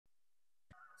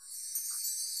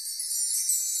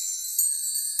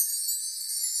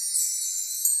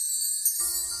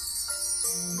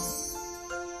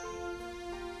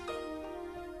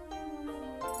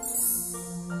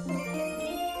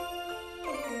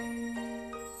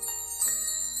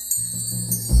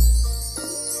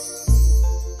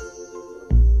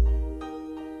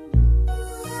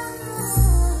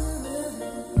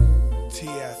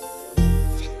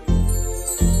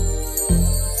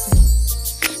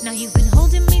Now you've been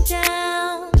holding me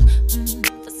down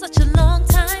for such a long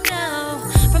time now.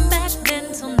 From back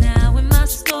then till now in my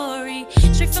story,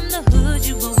 straight from the hood,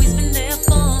 you've always been there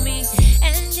for me.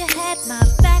 And you had my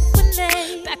back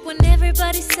when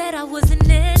everybody said I wasn't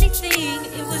anything.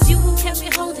 It was you who kept me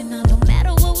holding on no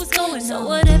matter what was going on. So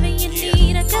whatever you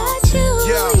need, I got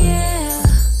you, yeah.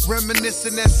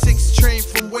 Reminiscing that 6 train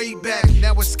from way back.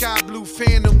 Now it's sky blue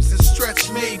phantoms and stretch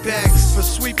Maybachs. For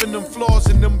sweeping them floors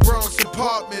in them Bronx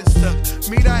apartments.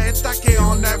 Mira estaque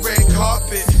on that red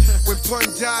carpet. When Pun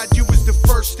died, you was the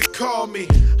first to call me.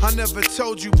 I never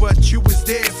told you, but you was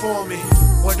there for me.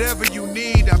 Whatever you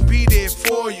need, I'll be there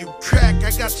for you. Crack,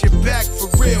 I got your back for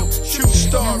real. True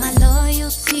story. Now my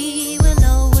loyalty will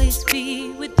always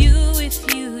be with you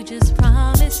if you just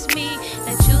promise me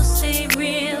that you'll stay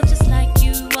real just like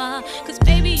you are. Cause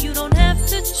baby, you don't have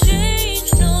to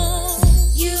change, no.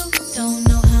 You don't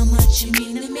know how much you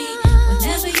mean to me.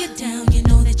 Whenever you're down, you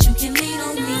know that you can lean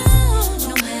on me.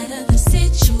 No matter the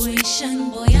situation,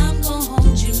 boy, I'm gonna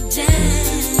hold you down.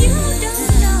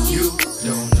 You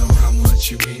don't know how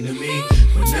much you mean to me.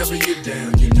 Whenever you're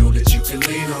down, you know that you can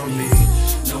lean on me.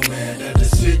 No matter the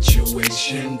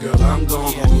situation, girl, I'm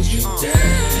gonna hold you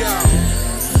down.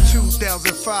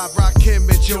 2005, Rakim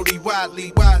and Jody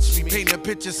Watley. Watch me paint a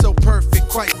picture so perfect,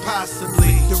 quite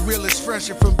possibly the realest,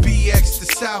 fresher from BX to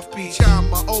South Beach.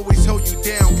 I'ma always hold you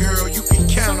down, girl, you can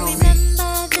count on me.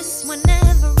 Remember this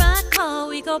whenever I call.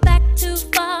 We go back too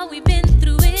far, we've been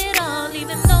through it all.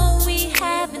 Even though we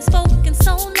haven't spoken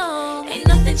so long, ain't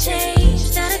nothing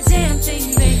changed, not a damn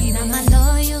thing, baby. Now my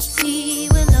loyalty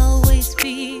will always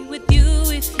be with you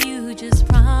if you just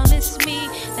promise me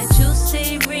that you'll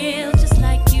stay real just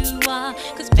like you are.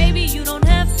 Cause baby, you don't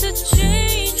have to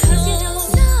change, cause you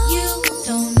don't know. You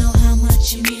don't know how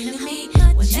much you mean to me.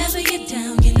 Whenever you're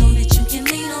down, you know that you can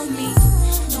lean on me.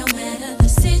 No matter the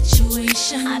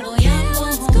situation, boy, I'm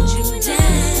gonna hold you down.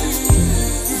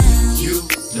 You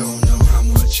don't know how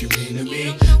much you mean to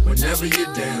me. Whenever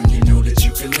you're down, you know that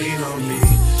you can lean on me.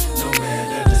 No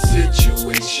matter the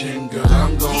situation, girl,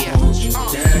 I'm gonna hold you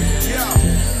down.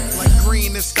 Like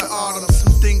green, it's the autumn.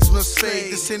 Some things must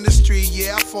fade. This industry,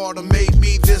 yeah, I fought them, made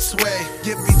me this way.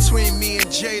 Get between me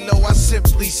and J-Lo, I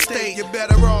simply state you're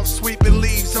better off sweeping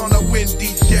leaves on a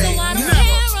windy day. So I don't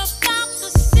care about the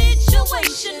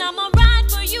situation. I'ma ride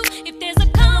for you if there's a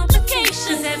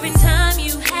complication. Cause every time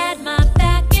you had my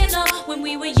back, you know, when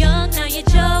we were young, now you're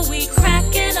Joey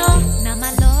cracking on. Now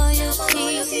my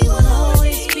loyalty will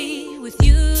always be with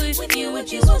you if you would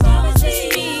just promise me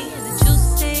that you'll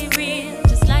stay real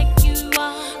just like you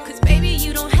are. Cause baby,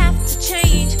 you don't have to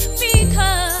change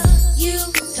because you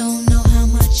don't know how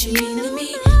much you mean to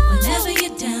me. Whenever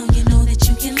you're down, you know that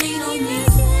you can lean on me.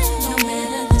 No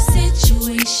matter the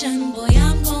situation, boy,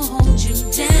 I'm gonna hold you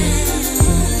down.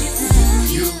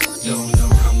 You don't know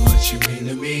how much you mean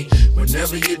to me.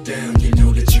 Whenever you're down, you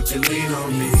know that you can lean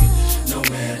on me. No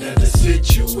matter the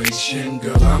situation,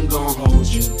 girl, I'm gonna hold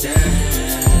you down.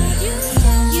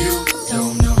 You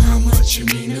don't know how much you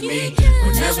mean to me.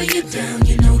 Whenever you're down,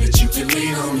 you know that you can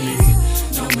lean on me.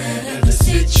 No matter the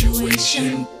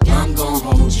situation, I'm gonna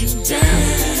hold you down.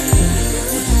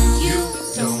 You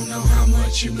don't know how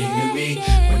much you mean to me.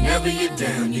 Whenever you're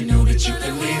down, you know that you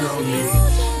can lean on me.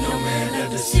 No matter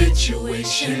the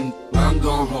situation, I'm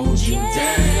gonna hold you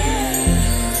down.